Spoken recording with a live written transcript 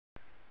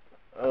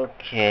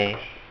Okay,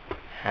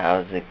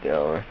 how's it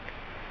going?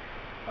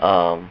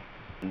 Um,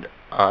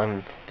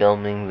 I'm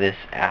filming this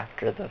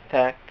after the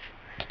fact,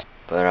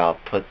 but I'll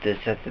put this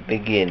at the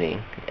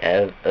beginning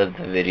of the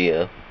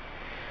video.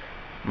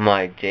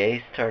 My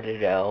day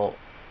started out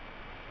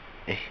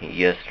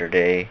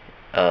yesterday.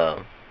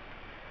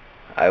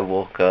 I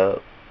woke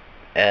up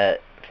at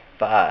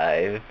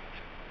 5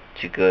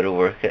 to go to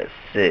work at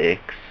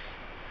 6.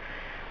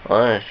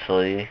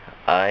 Honestly,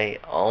 I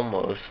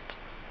almost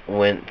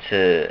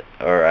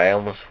I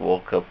almost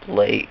woke up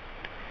late.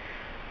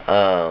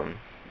 Um,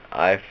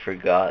 I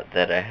forgot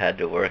that I had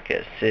to work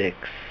at 6.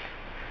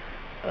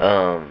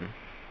 Um,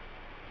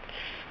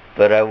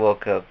 but I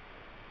woke up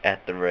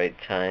at the right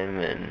time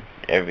and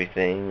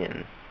everything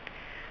and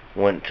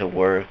went to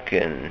work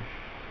and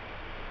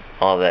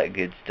all that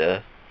good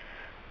stuff.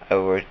 I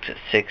worked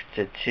 6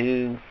 to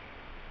 2,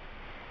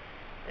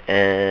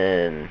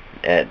 and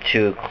at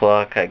 2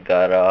 o'clock I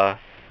got off,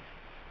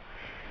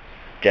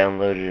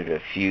 downloaded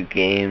a few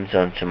games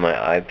onto my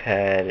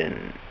iPad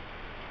and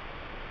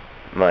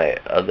my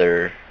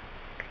other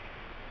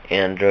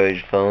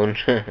Android phone.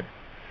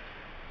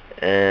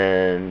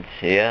 And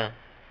yeah,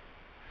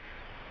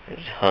 I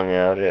just hung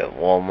out at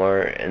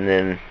Walmart, and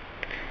then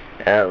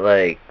at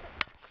like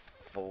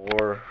 4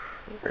 or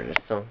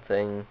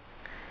something,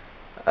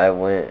 I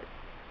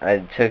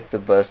took the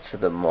bus to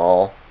the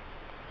mall.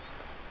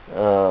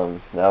 That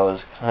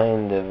was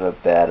kind of a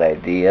bad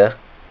idea,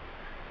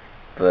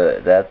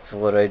 but that's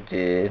what I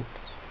did.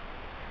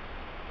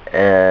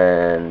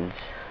 And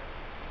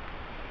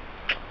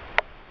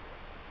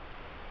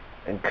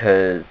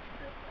because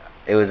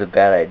it was a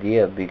bad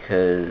idea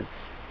because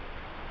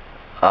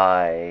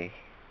I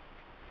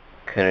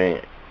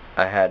couldn't,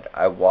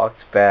 I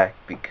walked back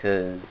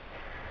because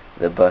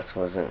the bus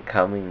wasn't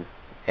coming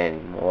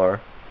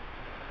anymore.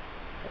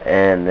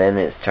 And then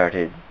it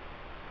started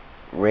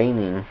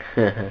raining.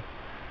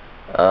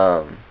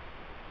 um,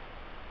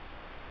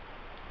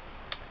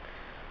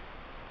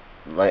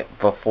 like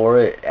before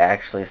it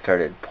actually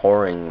started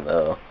pouring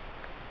though,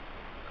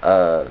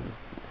 uh,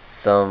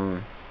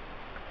 some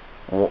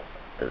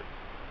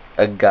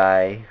a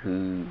guy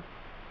who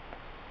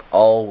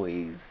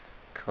always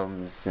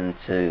comes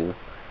into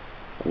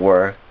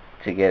work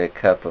to get a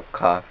cup of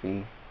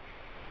coffee,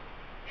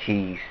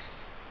 he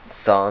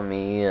saw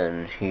me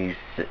and he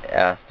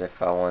asked if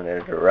I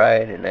wanted a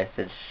ride, and I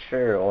said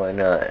sure, why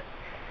not,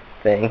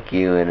 thank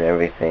you and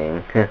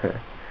everything.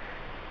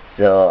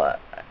 So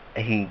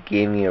he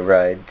gave me a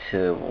ride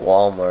to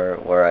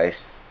Walmart where I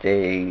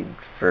stayed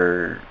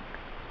for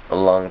a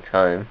long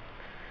time.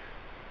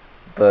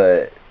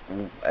 But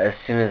as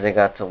soon as I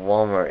got to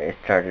Walmart, it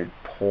started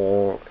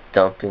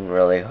dumping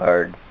really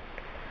hard.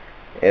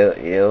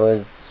 It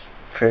was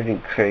pretty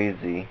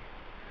crazy.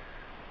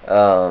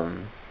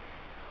 Um,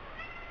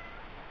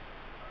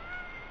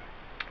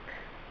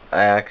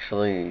 I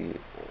actually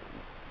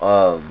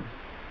was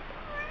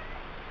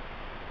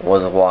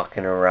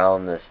walking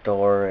around the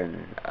store,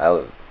 and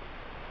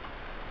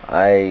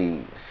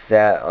I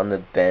sat on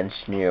the bench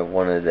near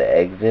one of the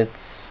exits,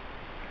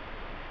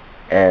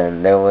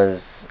 and there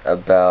was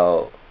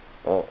about,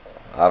 well,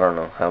 I don't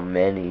know how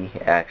many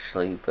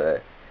actually,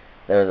 but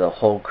there was a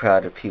whole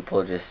crowd of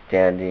people just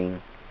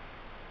standing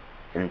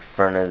in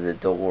front of the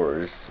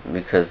doors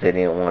because they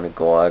didn't want to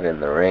go out in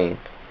the rain,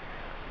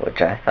 which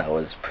I thought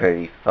was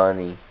pretty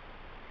funny.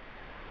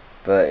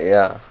 But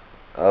yeah.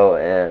 Oh,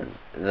 and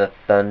the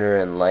thunder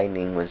and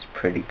lightning was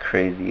pretty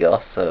crazy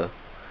also.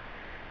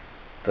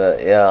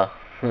 But yeah.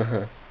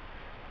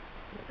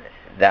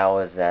 That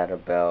was at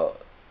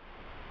about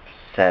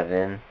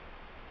 7.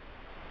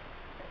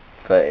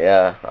 But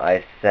yeah,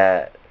 I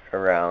sat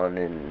around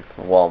in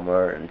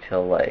Walmart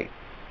until like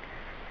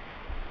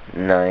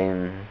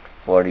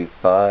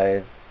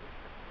 9:45.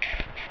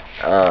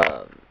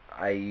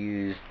 I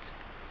used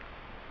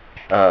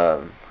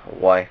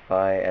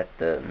Wi-Fi at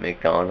the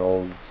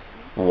McDonald's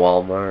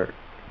Walmart,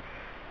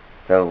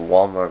 the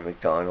Walmart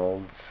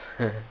McDonald's.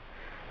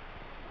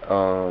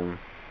 um,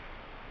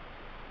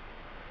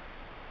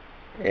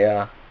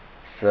 yeah.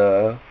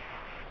 So,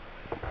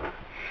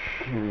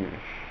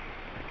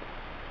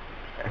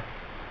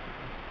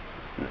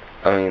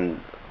 I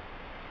mean,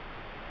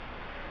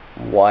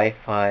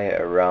 Wi-Fi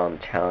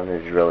around town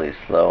is really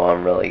slow.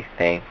 I'm really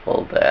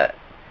thankful that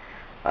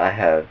I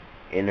have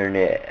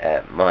internet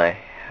at my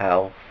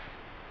house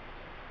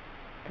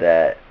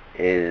that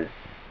is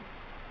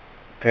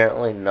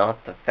apparently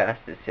not the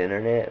fastest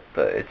internet,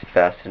 but it's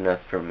fast enough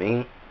for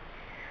me.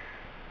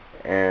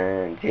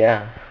 And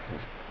yeah,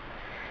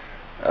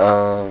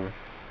 um,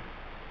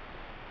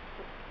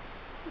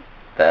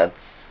 that's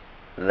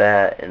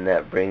that, and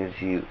that brings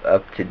you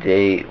up to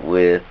date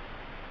with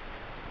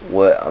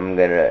what I'm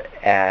gonna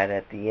add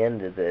at the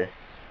end of this.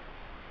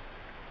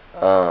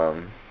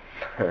 Um,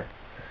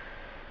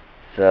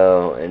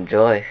 so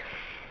enjoy.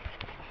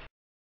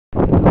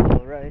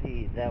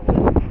 Alrighty, that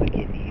was quick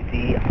and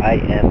easy. I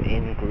am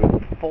in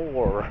group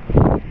 4.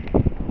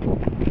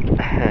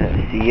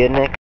 See you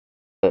next.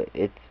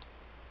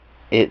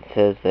 It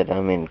says that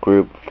I'm in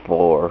group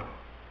 4.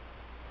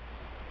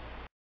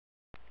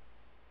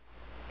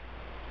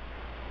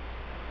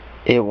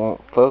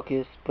 won't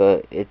focus,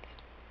 but it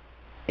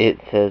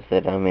says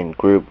that I'm in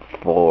group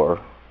 4.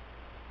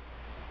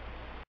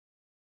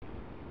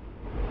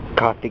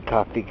 Coffee,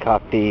 coffee,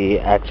 coffee.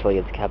 Actually,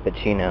 it's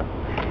cappuccino.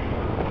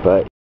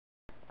 But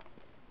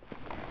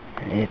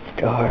it's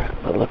dark,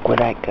 but look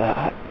what I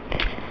got.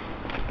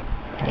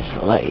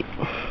 There's a light.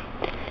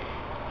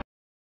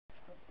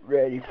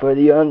 Ready for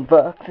the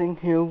unboxing?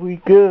 Here we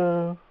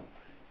go.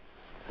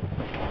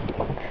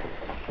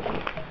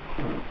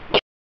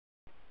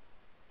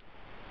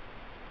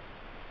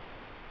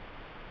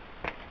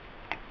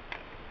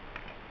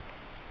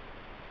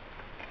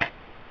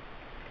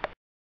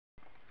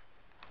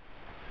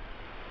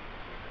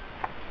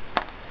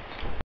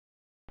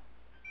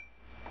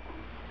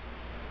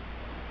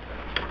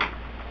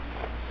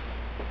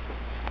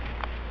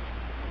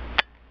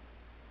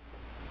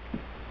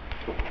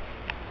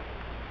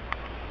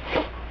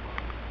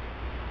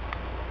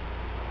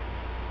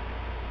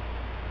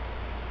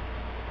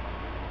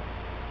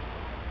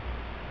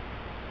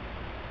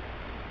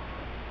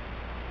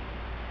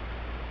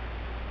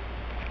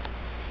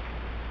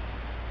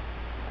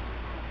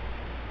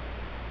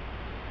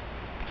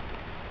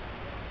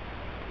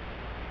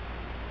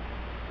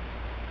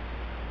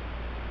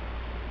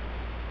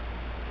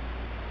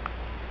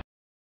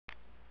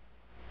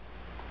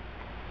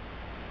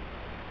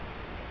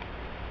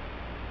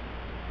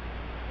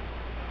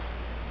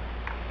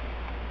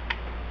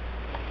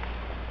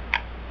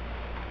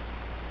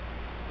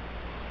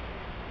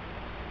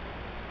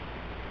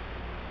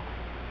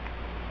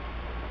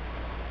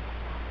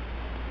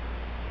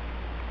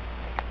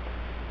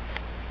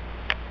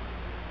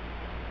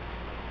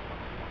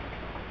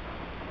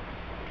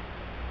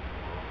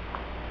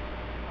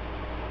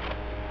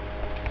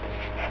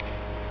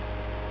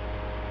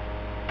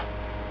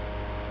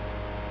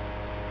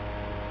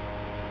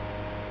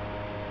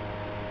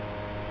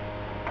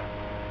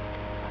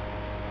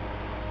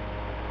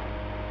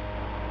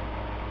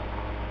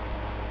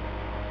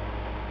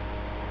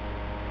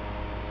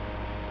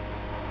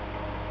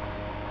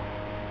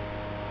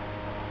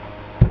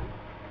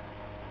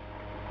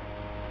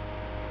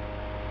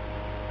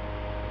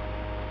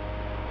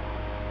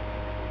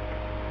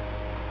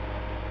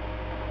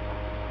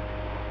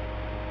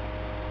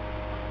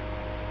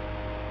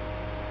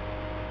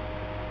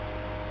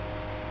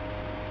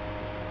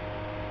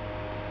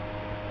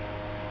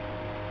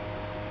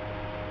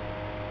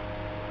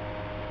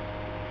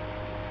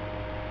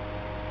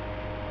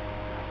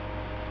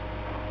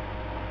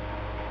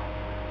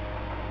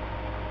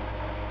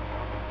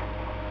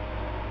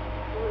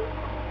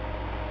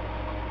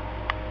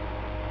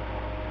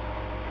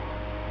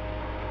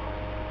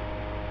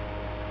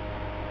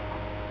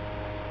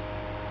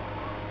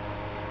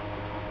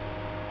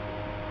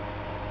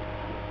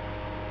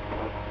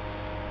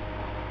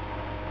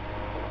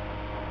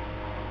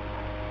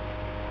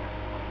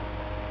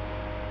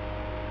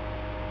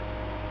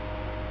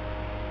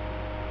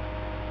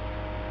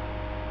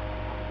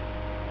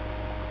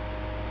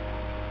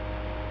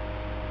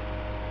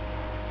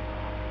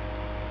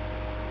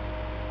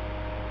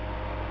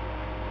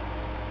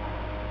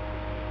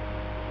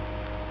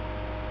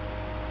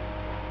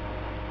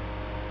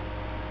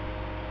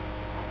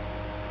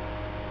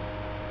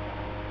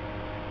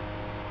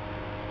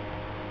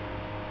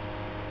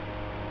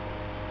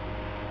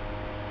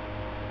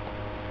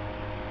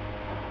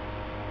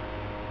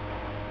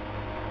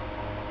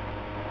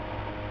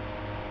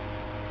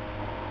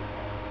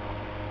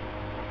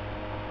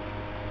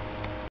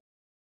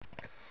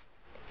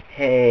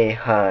 Hey,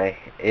 hi,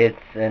 it's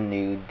a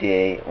new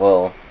day.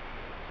 Well,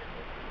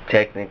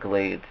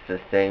 technically it's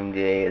the same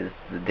day as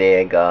the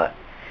day I got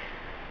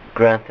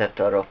Grand Theft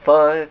Auto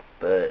 5,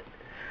 but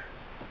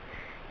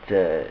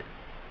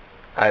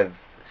I've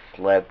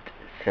slept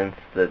since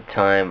the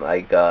time I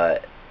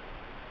got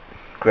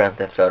Grand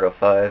Theft Auto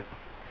 5,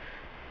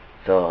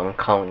 so I'm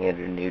calling it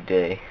a new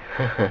day.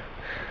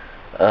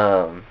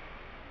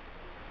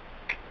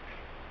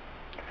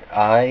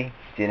 I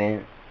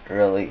didn't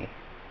really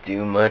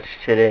do much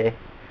today.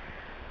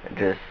 I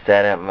just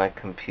sat at my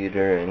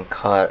computer and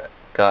got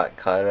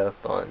caught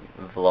up on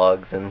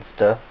vlogs and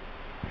stuff.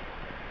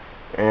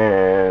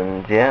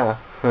 And yeah,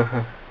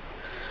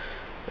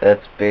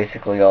 that's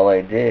basically all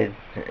I did.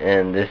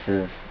 And this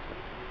is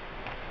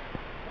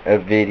a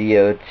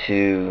video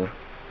to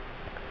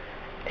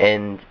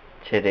end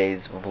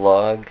today's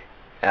vlog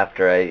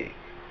after I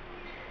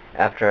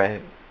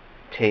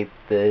tape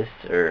this,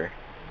 or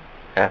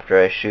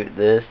after I shoot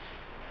this.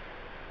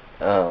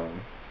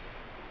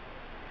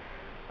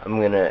 I'm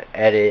gonna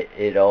edit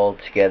it all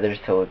together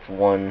so it's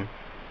one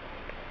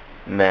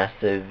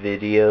massive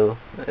video.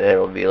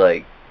 It'll be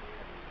like,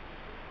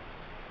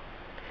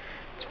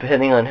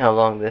 depending on how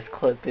long this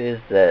clip is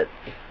that's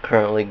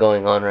currently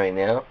going on right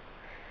now,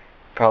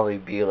 probably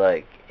be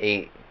like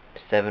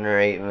 7 or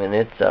 8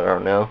 minutes, I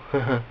don't know.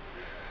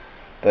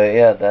 But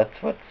yeah, that's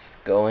what's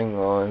going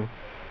on.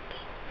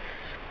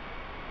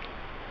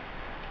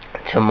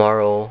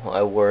 Tomorrow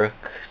I work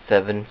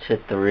 7 to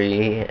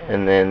 3,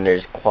 and then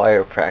there's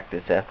choir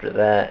practice after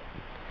that.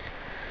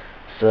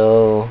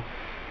 So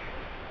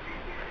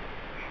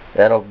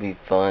That'll be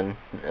fun.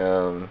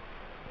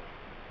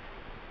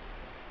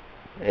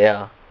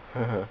 Yeah.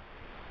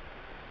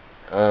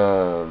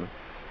 um,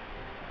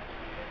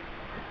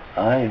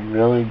 I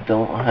really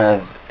don't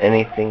have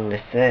anything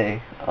to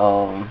say.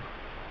 Oh,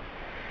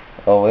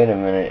 wait a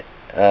minute.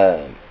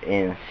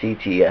 In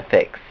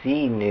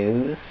CTFXC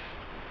news,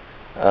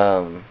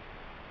 um,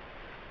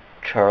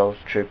 Charles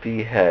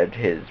Trippy had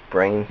his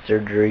brain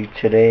surgery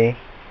today,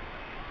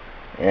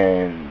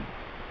 and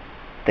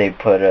they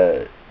put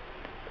a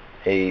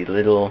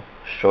little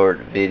short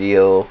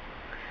video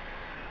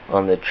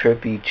on the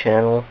Trippy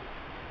channel,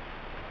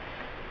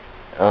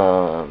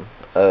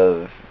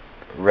 of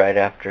right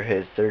after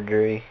his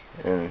surgery,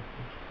 and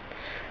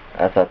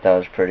I thought that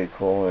was pretty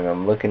cool, and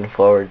I'm looking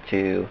forward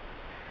to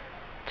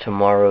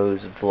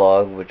tomorrow's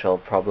vlog, which I'll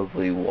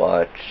probably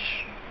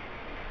watch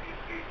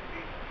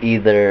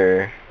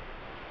either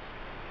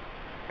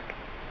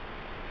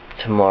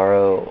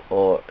tomorrow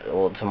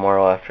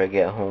tomorrow after I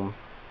get home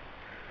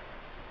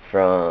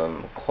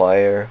from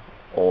choir,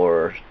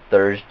 or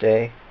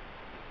Thursday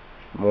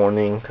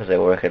morning because I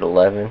work at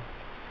 11.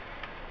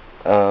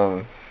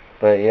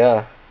 But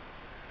yeah,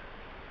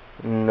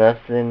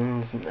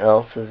 nothing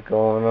else is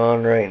going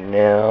on right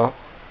now.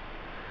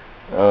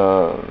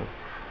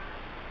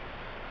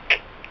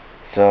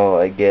 So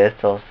I guess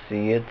I'll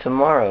see you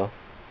tomorrow.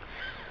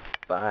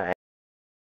 Bye.